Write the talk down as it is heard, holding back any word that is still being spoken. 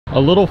A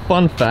little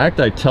fun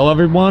fact I tell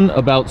everyone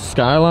about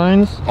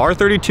Skylines.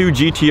 R32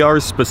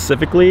 GTRs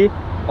specifically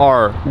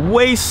are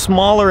way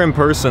smaller in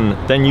person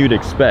than you'd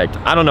expect.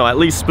 I don't know, at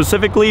least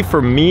specifically for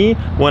me,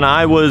 when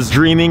I was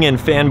dreaming and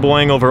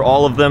fanboying over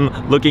all of them,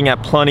 looking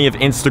at plenty of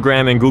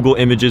Instagram and Google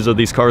images of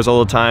these cars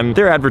all the time,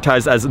 they're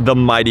advertised as the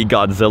mighty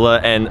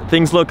Godzilla, and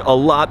things look a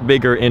lot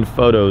bigger in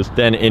photos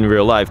than in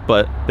real life,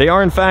 but they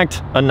are in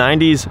fact a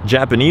 90s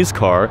Japanese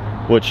car,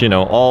 which, you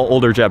know, all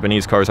older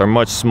Japanese cars are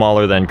much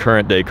smaller than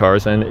current day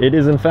cars, and it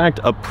is in fact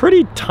a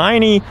pretty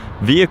tiny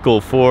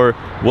vehicle for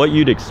what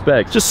you'd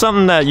expect. Just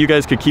something that you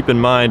guys could keep in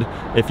mind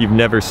if you've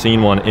never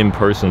seen one in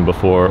person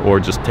before or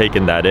just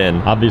taken that in.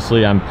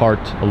 Obviously, I'm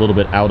parked a little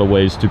bit out of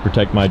ways to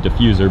protect my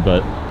diffuser,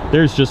 but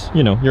there's just,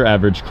 you know, your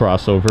average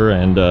crossover,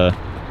 and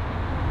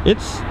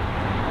it's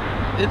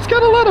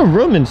got a lot of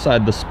room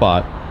inside the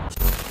spot.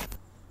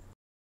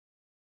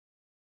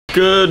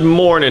 Good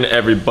morning,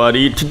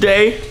 everybody.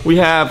 Today, we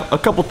have a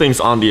couple things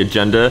on the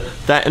agenda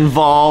that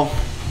involve,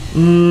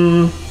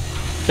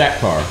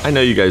 that car. I know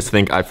you guys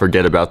think I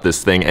forget about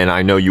this thing, and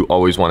I know you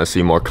always want to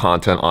see more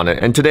content on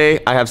it. And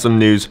today, I have some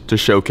news to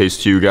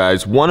showcase to you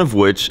guys. One of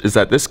which is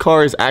that this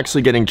car is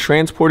actually getting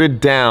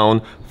transported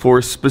down for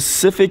a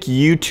specific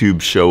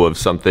YouTube show of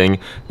something,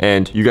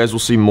 and you guys will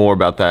see more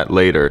about that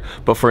later.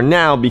 But for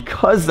now,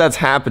 because that's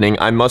happening,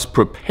 I must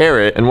prepare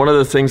it, and one of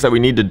the things that we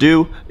need to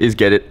do is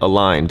get it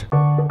aligned.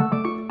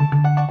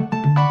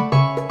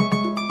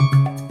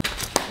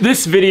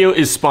 This video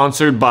is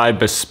sponsored by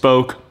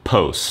Bespoke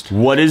Post.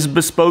 What is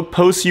Bespoke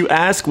Post, you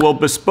ask? Well,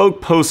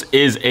 Bespoke Post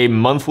is a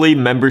monthly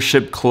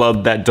membership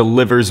club that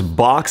delivers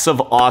box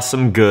of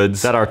awesome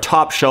goods that are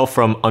top shelf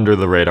from under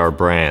the radar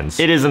brands.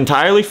 It is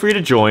entirely free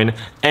to join,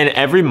 and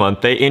every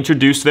month they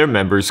introduce their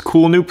members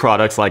cool new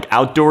products like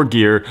outdoor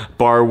gear,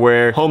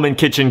 barware, home and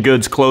kitchen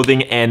goods,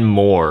 clothing, and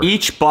more.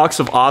 Each box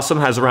of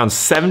awesome has around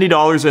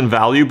 $70 in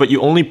value, but you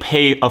only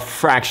pay a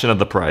fraction of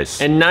the price.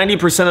 And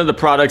 90% of the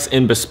products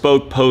in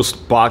Bespoke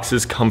Post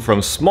boxes come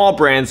from small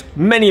brands,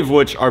 many of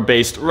which are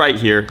based right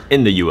here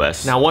in the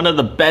US. Now, one of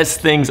the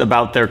best things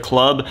about their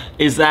club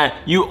is that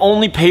you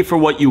only pay for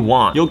what you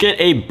want. You'll get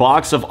a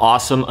box of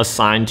awesome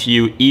assigned to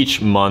you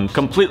each month,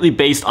 completely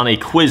based on a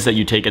quiz that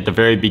you take at the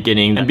very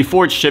beginning. And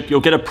before it's shipped, you'll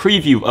get a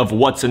preview of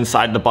what's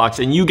inside the box,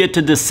 and you get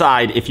to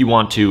decide if you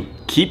want to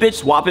keep it,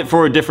 swap it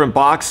for a different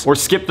box, or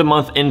skip the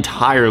month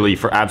entirely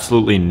for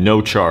absolutely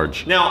no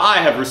charge. Now, I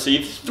have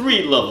received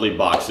 3 lovely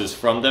boxes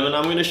from them, and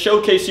I'm gonna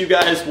showcase you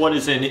guys what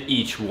is in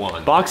each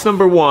one. Box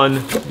number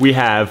 1, we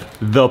have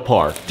The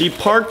Parked. The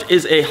Parked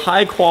is a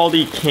high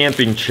quality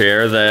camping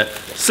chair that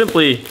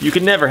simply, you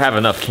can never have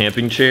enough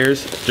camping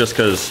chairs, just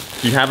because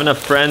if you have enough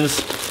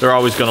friends, they're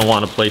always gonna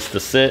want a place to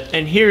sit.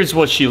 And here's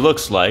what she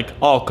looks like,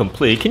 all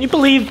complete. Can you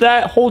believe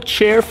that whole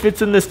chair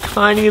fits in this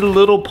tiny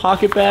little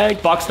pocket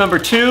bag? Box number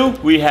 2,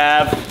 we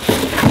have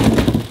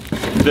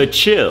The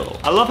Chill.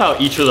 I love how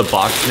each of the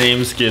box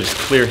names gives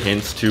clear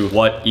hints to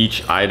what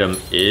each item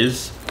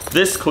is.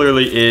 This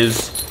clearly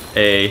is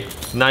a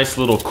nice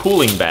little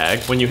cooling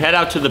bag. When you head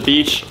out to the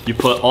beach, you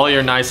put all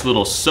your nice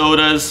little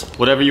sodas,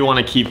 whatever you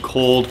want to keep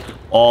cold,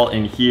 all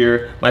in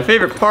here. My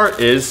favorite part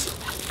is,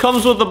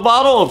 comes with a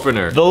bottle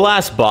opener. The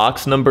last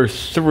box, number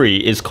 3,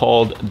 is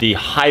called the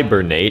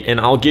Hibernate, and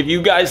I'll give you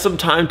guys some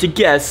time to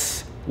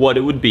guess what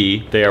it would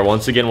be. They are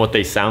once again what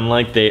they sound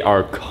like. They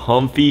are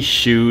comfy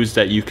shoes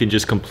that you can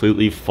just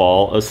completely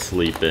fall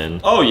asleep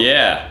in. Oh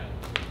yeah,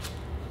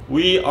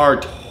 we are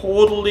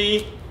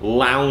totally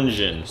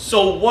lounging.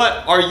 So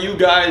what are you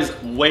guys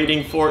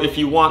waiting for? If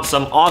you want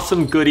some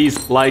awesome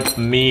goodies like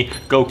me,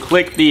 go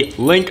click the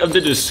link of the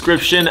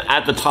description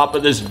at the top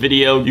of this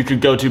video. You could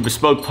go to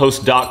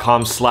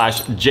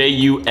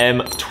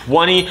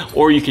bespokepost.com/JUM20,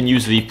 or you can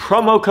use the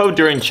promo code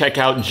during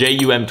checkout,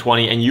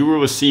 JUM20, and you will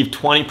receive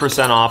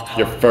 20% off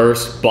your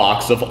first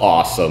box of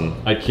awesome.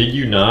 I kid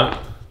you not,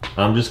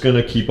 I'm just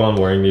gonna keep on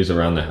wearing these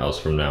around the house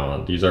from now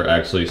on. These are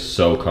actually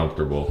so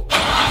comfortable.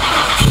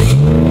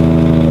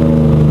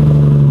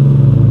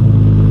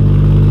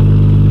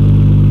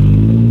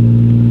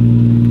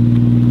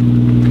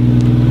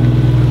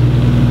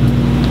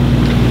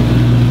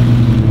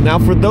 Now,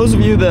 for those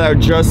of you that are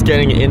just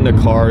getting into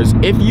cars,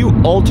 if you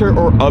alter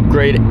or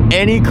upgrade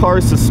any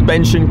car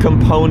suspension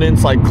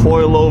components like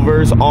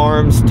coilovers,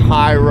 arms,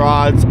 tie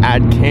rods,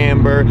 add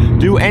camber,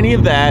 do any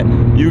of that,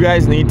 you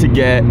guys need to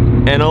get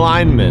an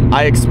alignment.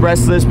 I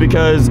express this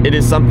because it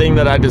is something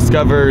that I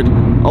discovered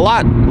a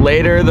lot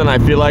later than I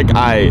feel like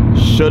I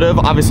should have.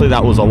 Obviously,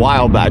 that was a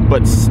while back,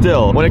 but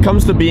still, when it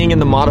comes to being in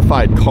the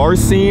modified car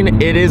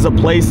scene, it is a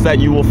place that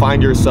you will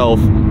find yourself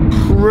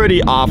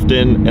pretty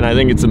often, and I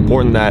think it's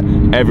important that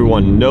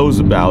everyone knows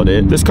about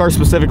it. This car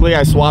specifically,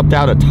 I swapped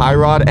out a tie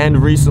rod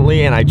end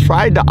recently, and I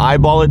tried to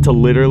eyeball it to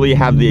literally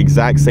have the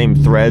exact same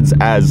threads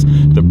as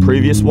the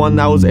previous one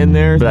that was in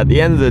there, but at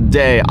the end of the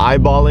day,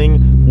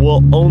 eyeballing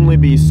will only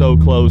be so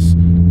close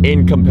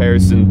in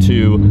comparison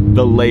to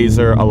the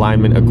laser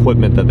alignment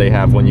equipment that they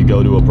have when you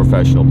go to a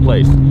professional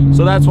place.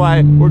 So that's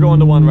why we're going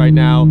to one right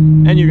now,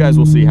 and you guys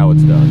will see how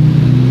it's done.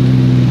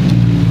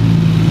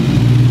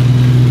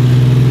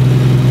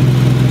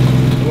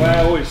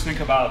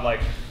 think about like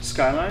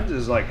Skylines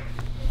is like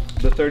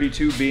the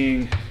 32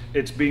 being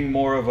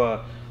more of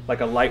a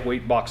like a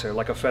lightweight boxer,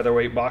 like a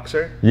featherweight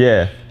boxer.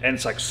 Yeah. And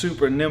it's like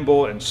super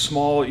nimble and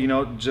small, you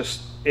know,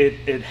 just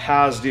it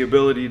has the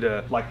ability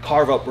to like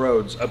carve up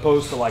roads,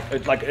 opposed to like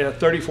a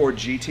 34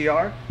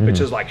 GTR, which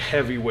is like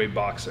heavyweight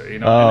boxer, you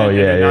know. Oh, and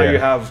yeah, now yeah. you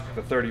have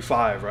the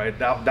 35, right?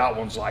 That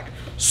one's like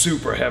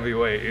super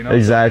heavyweight, you know.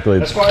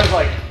 Exactly. As far as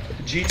like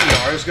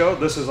GTRs go,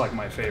 this is like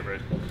my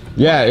favorite.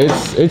 Yeah,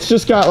 it's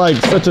just got like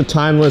such a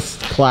timeless,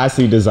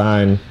 classy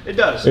design. It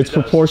does. Its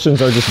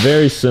proportions are just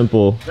very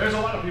simple. There's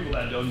a lot of people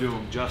that don't do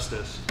them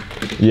justice.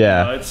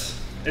 Yeah. You know,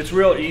 it's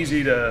real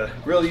easy to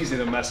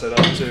mess it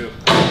up too.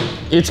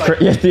 It's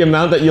like, the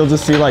amount that you'll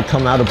just see like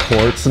come out of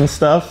ports and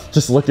stuff,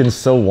 just looking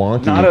so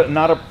wonky.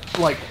 Not a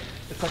like,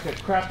 it's like a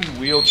crappy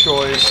wheel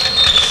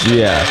choice.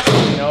 Yeah.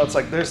 You know, it's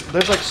like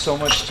there's like so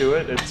much to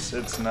it.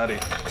 It's nutty.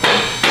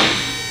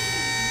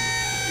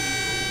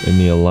 In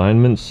the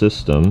alignment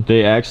system,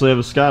 they actually have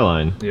a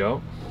Skyline.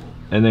 Yep.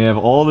 And they have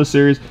all the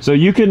series, so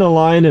you can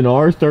align an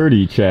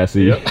R30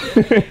 chassis. Yep.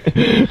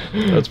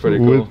 That's pretty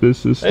cool. With this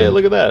system. Hey,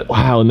 look at that.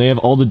 Wow, and they have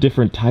all the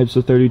different types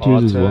of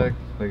 32s as well.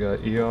 They got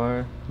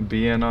ER,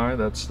 BNR.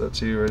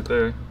 That's you right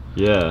there.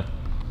 Yeah,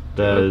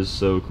 that is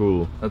so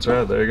cool. That's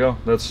right. There you go.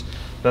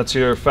 That's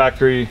your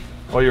factory,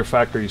 all your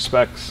factory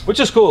specs, which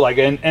is cool. Like,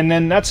 and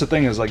then that's the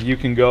thing is like you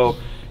can go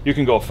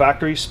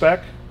factory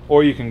spec,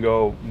 or you can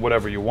go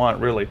whatever you want,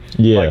 really.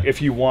 Yeah. Like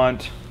if you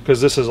want,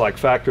 because this is like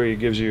factory, it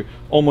gives you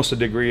almost a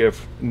degree of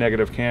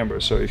negative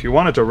camber. So if you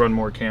wanted to run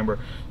more camber,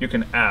 you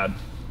can add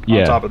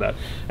on top of that.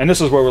 And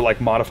this is where we're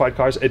like modified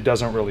cars, it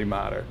doesn't really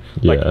matter.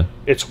 Yeah. Like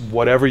it's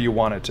whatever you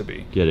want it to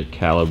be. Get it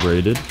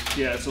calibrated.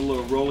 Yeah, it's a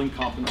little rolling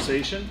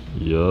compensation.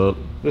 Yup.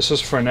 This is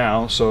for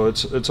now, so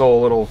it's all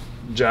a little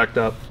jacked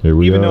up. Here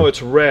we Even are. though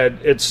it's red,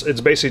 it's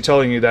basically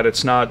telling you that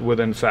it's not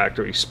within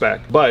factory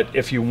spec. But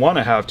if you want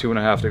to have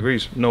 2.5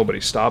 degrees,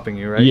 nobody's stopping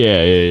you, right?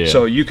 Yeah.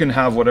 So you can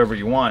have whatever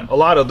you want. A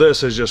lot of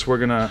this is just we're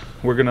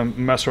gonna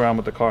mess around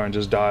with the car and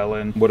just dial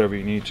in whatever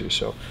you need to.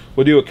 So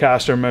we'll do a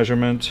caster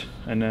measurement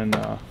and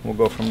then we'll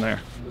go from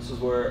there. This is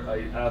where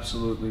I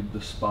absolutely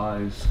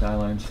despise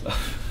Skyline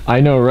stuff. I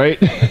know, right?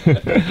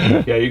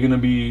 Yeah, you're gonna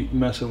be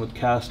messing with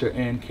caster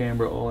and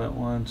camber all at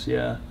once.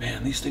 Yeah,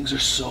 man, these things are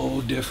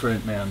so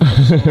different, man.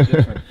 They're so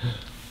different.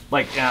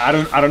 Like, I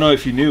don't know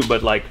if you knew,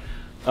 but like,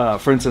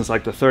 for instance,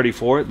 like the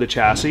 34, the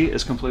chassis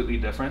is completely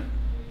different,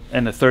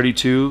 and the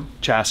 32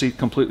 chassis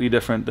completely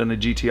different than the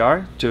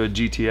GTR to a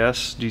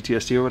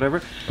GTST or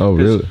whatever. Oh,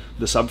 really?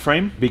 The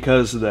subframe,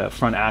 because the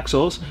front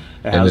axles,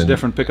 it has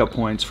different pickup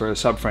points for a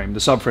subframe. The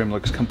subframe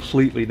looks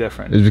completely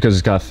different. It's because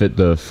it's got to fit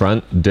the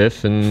front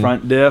diff and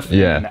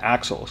and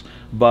axles.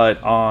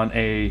 But on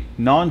a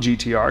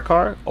non-GTR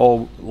car,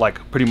 all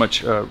like pretty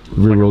much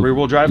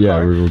rear-wheel drive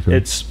car,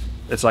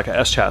 it's like a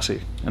S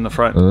chassis in the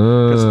front.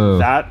 Because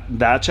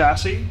that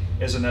chassis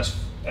is an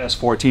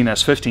S14,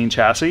 S15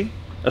 chassis,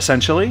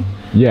 essentially.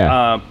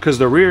 Yeah. Because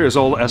the rear is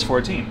all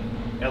S14,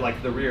 and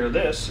like the rear of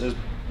this is,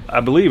 I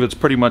believe it's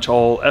pretty much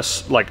all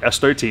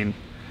S13.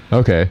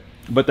 Okay.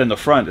 But then the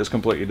front is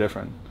completely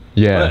different.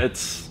 Yeah. But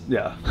it's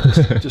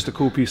just a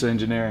cool piece of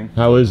engineering.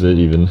 How is it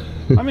even?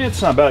 I mean,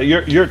 it's not bad.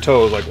 Your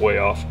toe is like way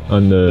off.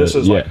 On the, this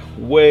is like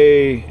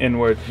way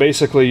inward.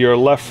 Basically, your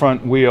left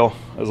front wheel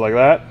is like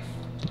that.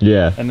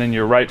 Yeah. And then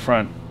your right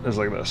front is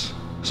like this.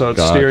 So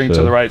it's steering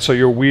to the right. So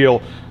your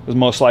wheel is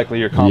most likely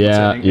you're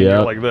compensating. And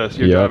you're like this.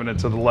 You're driving it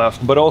to the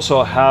left. But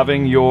also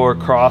having your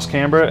cross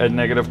camber at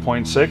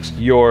 -0.6,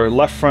 your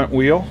left front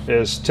wheel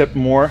is tipped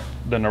more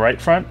than the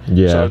right front.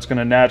 Yeah. So it's going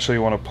to naturally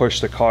want to push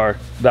the car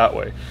that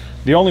way.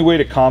 The only way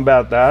to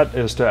combat that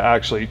is to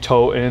actually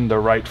tow in the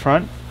right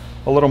front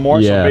a little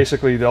more. So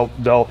basically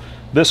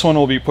this one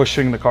will be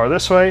pushing the car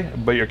this way,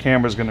 but your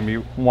camber is going to be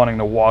wanting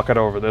to walk it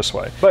over this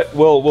way. But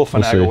we'll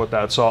finagle with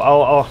that. So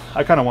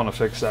I kind of want to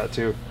fix that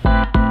too.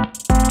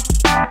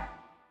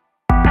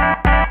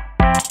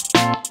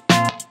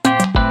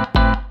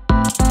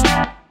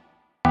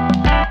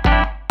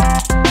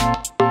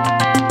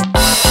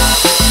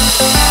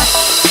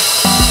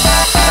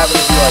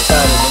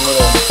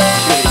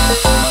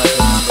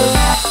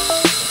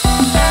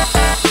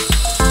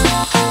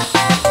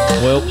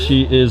 Well,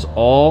 she is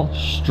all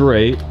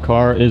straight.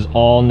 Car is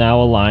all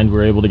now aligned.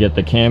 We're able to get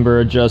the camber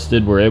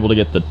adjusted. We're able to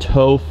get the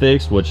toe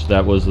fixed, which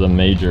that was the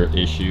major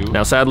issue.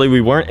 Now, sadly,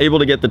 we weren't able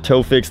to get the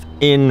toe fixed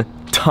in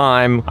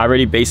time. I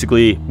already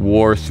basically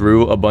wore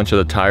through a bunch of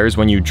the tires.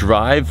 When you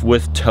drive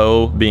with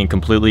toe being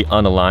completely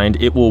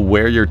unaligned, it will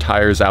wear your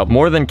tires out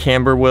more than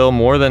camber will,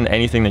 more than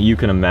anything that you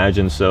can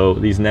imagine. So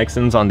these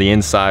Nexons on the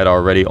inside are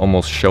already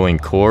almost showing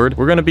cord.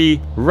 We're gonna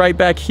be right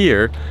back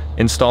here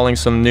installing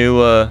some new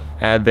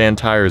Advan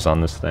tires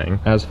on this thing.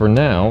 As for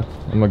now,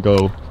 I'm gonna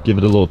go give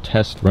it a little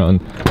test run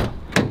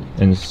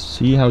and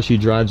see how she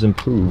drives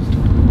improved.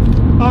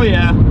 Oh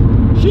yeah,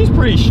 she's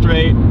pretty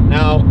straight.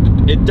 Now,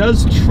 it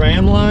does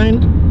tram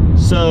line,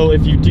 so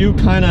if you do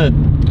kind of,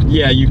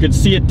 you could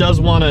see it does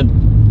want to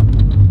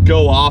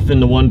go off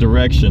into one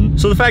direction.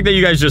 So the fact that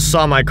you guys just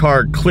saw my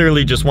car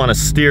clearly just want to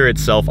steer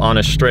itself on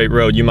a straight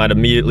road, you might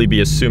immediately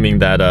be assuming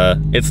that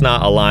it's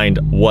not aligned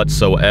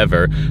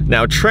whatsoever.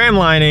 Now,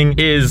 tramlining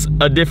is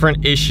a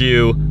different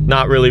issue,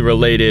 not really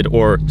related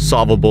or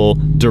solvable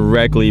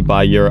directly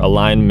by your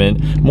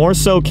alignment. More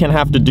so can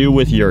have to do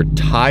with your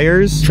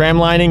tires.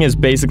 Tramlining is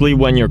basically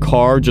when your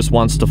car just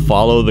wants to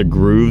follow the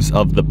grooves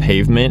of the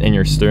pavement and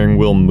your steering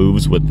wheel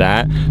moves with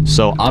that.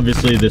 So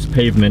obviously this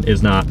pavement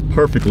is not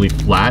perfectly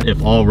flat.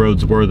 If all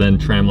roads were, then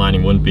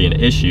tramlining wouldn't be an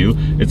issue.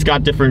 It's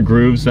got different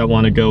grooves that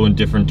want to go in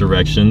different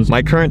directions.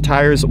 My current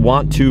tires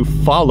want to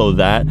follow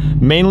that,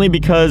 mainly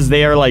because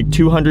they are like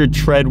 200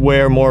 tread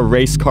wear, more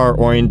race car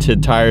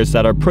oriented tires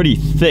that are pretty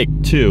thick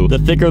too. The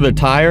thicker the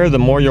tire, the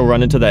more you'll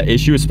run into that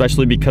issue,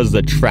 especially because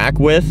the track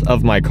width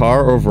of my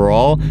car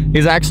overall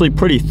is actually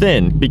pretty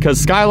thin, because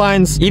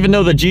Skylines, even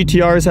though the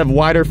GTRs have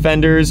wider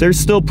fenders, they're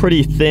still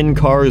pretty thin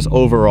cars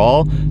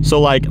overall. So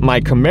like my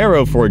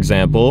Camaro, for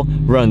example,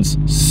 runs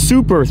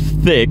super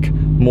thick,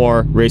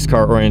 more race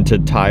car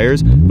oriented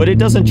tires, but it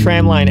doesn't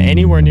tramline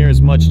anywhere near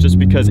as much just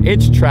because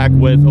its track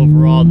width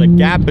overall, the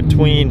gap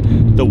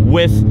between the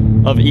width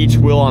of each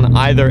wheel on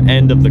either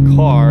end of the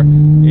car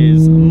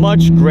is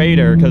much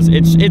greater, because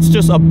it's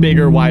just a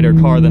bigger, wider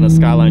car than a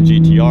Skyline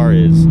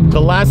GTR is.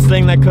 The last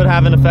thing that could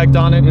have an effect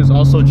on it is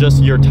also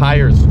just your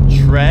tire's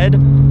tread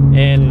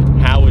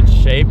and how it's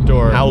shaped,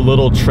 or how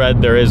little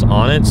tread there is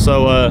on it.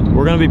 So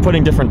we're gonna be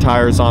putting different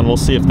tires on. We'll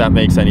see if that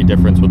makes any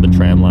difference with the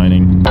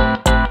tramlining.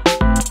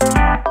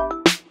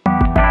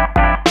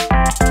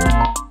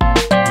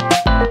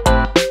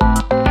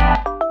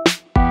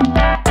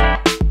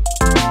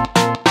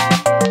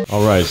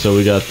 Alright, so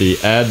we got the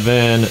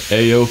Advan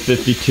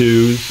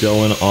AO52s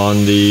going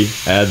on the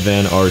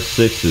Advan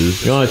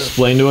R6s. You want to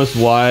explain to us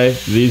why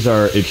these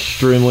are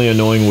extremely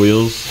annoying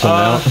wheels to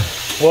mount?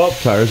 Well,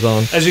 tires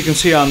on. As you can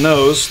see on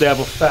those, they have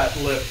a fat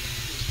lip.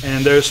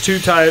 And there's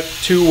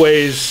two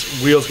ways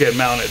wheels get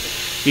mounted.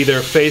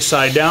 Either face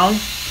side down,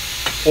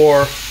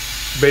 or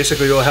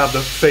basically you'll have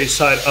the face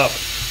side up.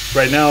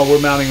 Right now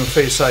we're mounting them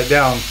face side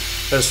down.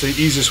 That's the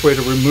easiest way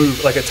to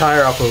remove like a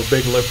tire off of a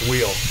big lip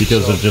wheel.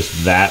 Because of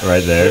just that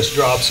right there? This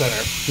drop center.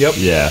 Yep.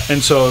 Yeah.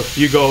 And so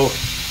you go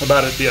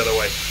about it the other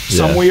way.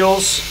 Some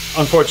wheels,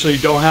 unfortunately,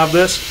 don't have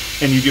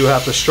this, and you do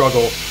have to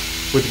struggle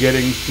with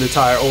getting the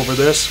tire over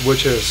this,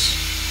 which is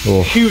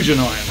huge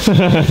annoyance.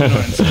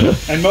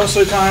 And most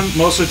of the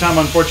time,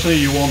 unfortunately,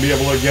 you won't be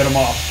able to get them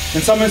off.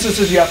 In some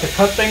instances, you have to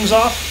cut things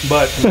off,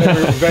 but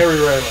very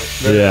rarely.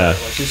 Very rarely.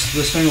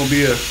 This thing will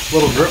be a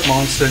little grip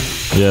monster.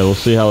 Yeah, we'll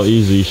see how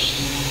easy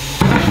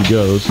she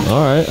goes.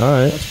 All right.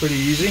 That's pretty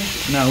easy.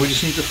 Now we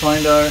just need to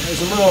find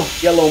there's a little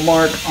yellow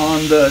mark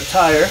on the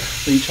tire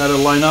that you try to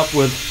line up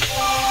with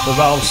the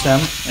valve stem.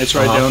 It's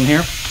right down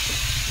here.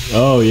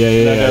 Oh,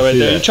 yeah. That guy right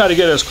there. You try to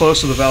get as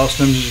close to the valve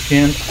stems as you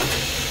can.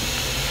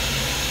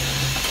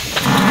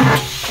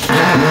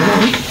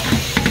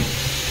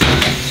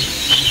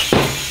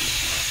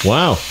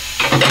 Wow.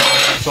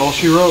 That's all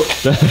she wrote.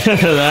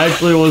 That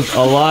actually was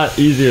a lot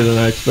easier than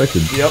I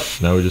expected. Yep.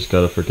 Now we just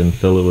gotta freaking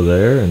fill it with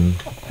air and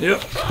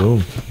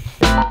boom.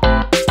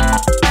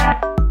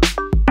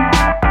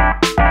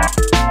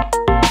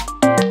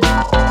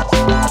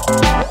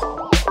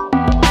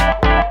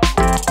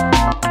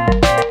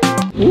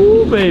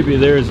 Ooh, baby,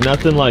 there's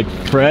nothing like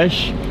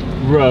fresh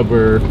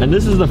rubber. And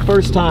this is the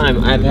first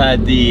time I've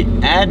had the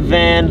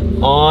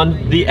Advan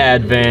on the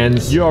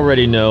Advans. You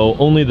already know,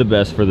 only the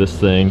best for this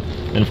thing.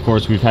 And of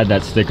course, we've had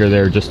that sticker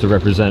there just to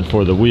represent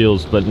for the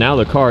wheels, but now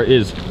the car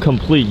is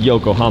complete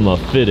Yokohama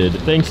fitted.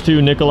 Thanks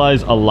to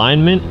Nikolai's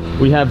alignment,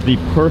 we have the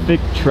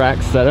perfect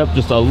track setup,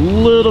 just a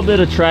little bit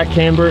of track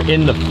camber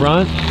in the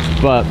front,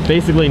 but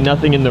basically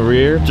nothing in the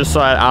rear, just so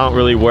I don't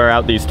really wear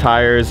out these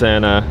tires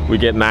and we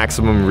get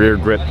maximum rear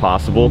grip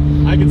possible.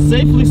 I can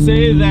safely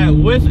say that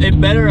with a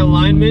better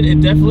alignment,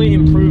 it definitely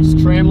improves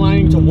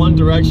tramlining to one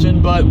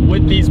direction, but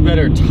with these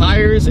better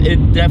tires,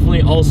 it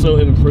definitely also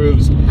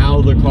improves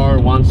how the car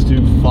wants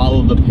to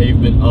follow the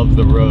pavement of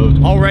the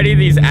road. Already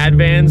these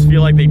Advans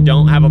feel like they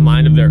don't have a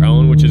mind of their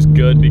own, which is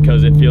good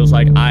because it feels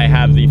like I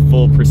have the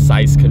full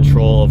precise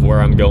control of where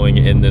I'm going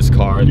in this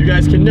car. You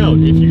guys can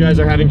note, if you guys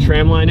are having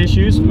tramline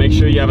issues, make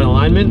sure you have an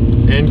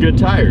alignment and good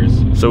tires.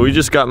 So we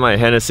just got my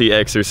Hennessy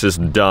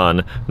Exorcist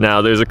done.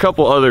 Now there's a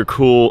couple other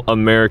cool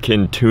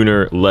American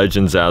tuner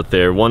legends out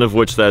there, one of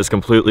which that has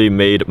completely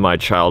made my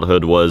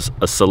childhood was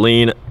a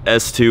Saleen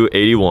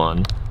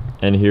S281.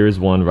 And here's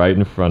one right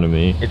in front of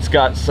me. It's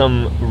got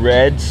some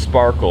red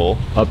sparkle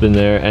up in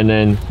there, and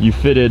then you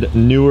fitted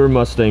newer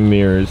Mustang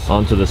mirrors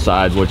onto the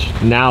side, which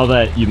now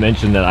that you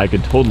mentioned that I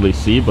could totally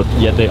see, but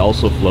yet they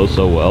also flow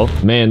so well.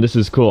 Man, this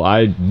is cool.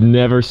 I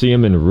never see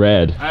them in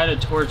red. I had a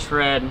torch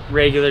red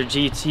regular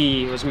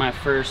GT. It was my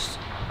first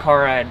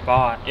car I had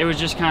bought. It was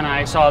just kind of,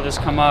 I saw this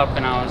come up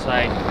and I was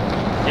like,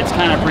 it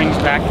kind of brings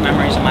back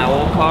memories of my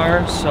old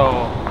car,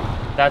 so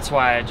that's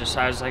why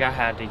I was like, I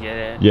had to get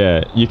it.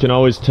 Yeah, you can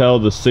always tell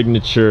the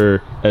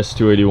signature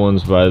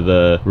S281s by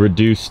the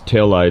reduced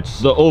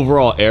taillights. The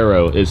overall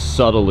aero is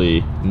subtly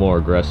more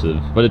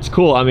aggressive, but it's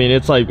cool. I mean,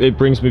 it's like, it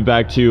brings me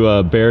back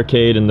to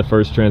Barricade in the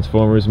first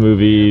Transformers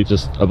movie,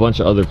 just a bunch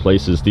of other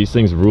places. These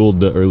things ruled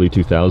the early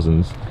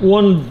 2000s.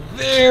 One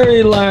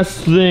very last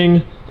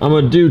thing I'm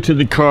gonna do to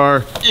the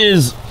car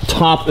is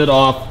top it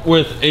off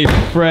with a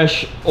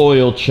fresh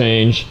oil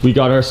change. We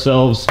got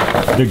ourselves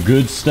the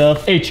good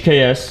stuff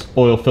HKS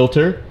oil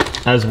filter,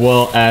 as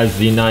well as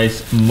the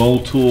nice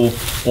Motul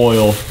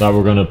oil that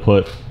we're gonna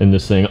put in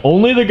this thing.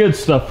 Only the good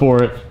stuff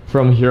for it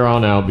from here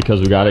on out,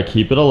 because we gotta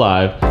keep it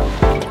alive.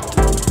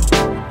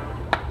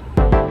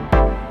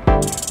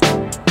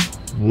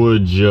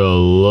 Would you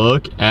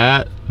look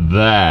at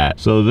that?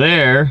 So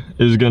there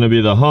is gonna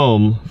be the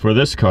home for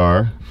this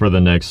car for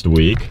the next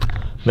week.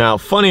 Now,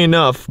 funny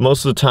enough,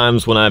 most of the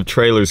times when I have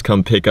trailers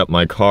come pick up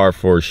my car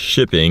for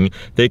shipping,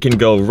 they can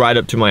go right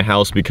up to my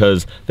house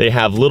because they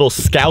have little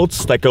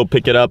scouts that go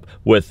pick it up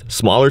with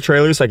smaller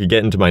trailers I could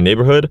get into my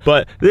neighborhood.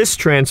 But this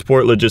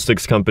transport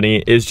logistics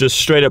company is just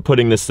straight up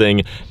putting this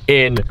thing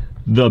in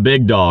the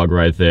big dog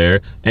right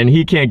there, and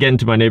he can't get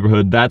into my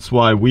neighborhood. That's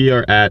why we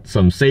are at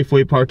some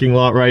Safeway parking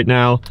lot right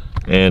now,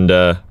 and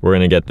we're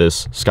gonna get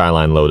this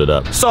Skyline loaded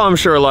up. So I'm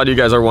sure a lot of you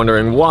guys are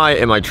wondering, why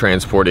am I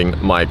transporting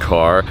my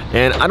car?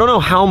 And I don't know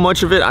how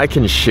much of it I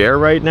can share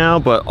right now,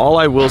 but all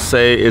I will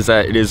say is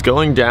that it is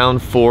going down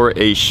for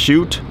a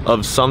shoot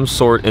of some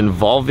sort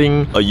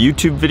involving a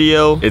YouTube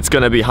video. It's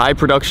gonna be high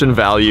production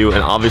value,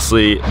 and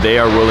obviously they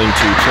are willing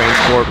to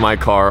transport my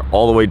car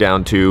all the way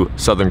down to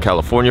Southern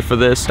California for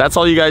this. That's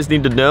all you guys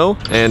need to know,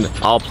 and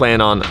I'll plan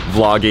on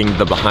vlogging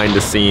the behind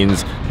the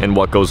scenes and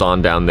what goes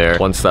on down there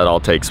once that all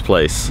takes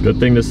place. Good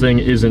thing this thing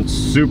isn't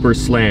super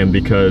slammed,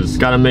 because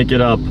gotta make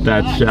it up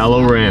that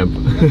shallow ramp.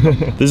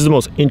 This is the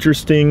most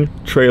interesting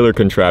trailer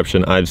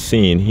contraption I've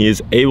seen. He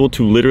is able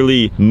to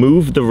literally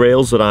move the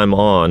rails that I'm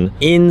on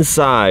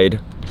inside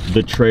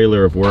the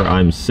trailer of where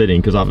I'm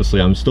sitting, because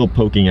obviously I'm still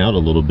poking out a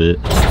little bit.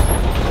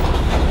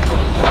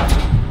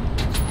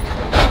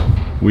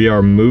 We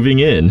are moving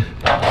in.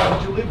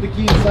 Did you leave the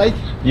key inside?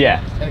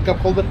 Yeah. And a cup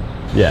holder?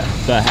 Yeah.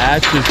 The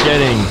hatch is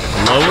getting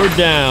lowered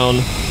down,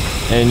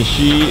 and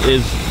she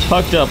is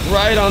tucked up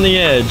right on the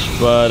edge,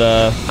 but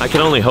I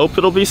can only hope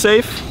it'll be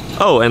safe.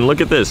 Oh, and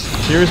look at this.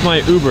 Here's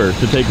my Uber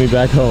to take me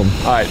back home.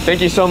 All right,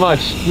 thank you so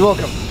much. You're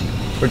welcome.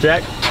 For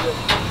Jack.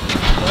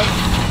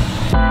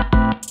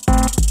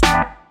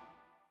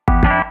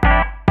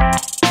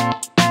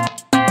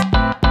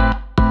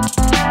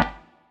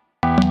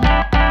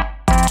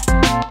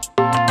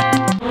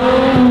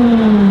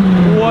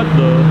 What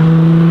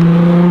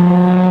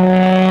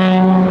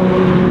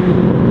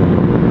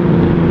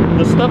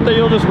the stuff that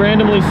you'll just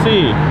randomly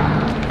see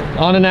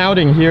on an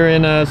outing here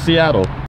in Seattle.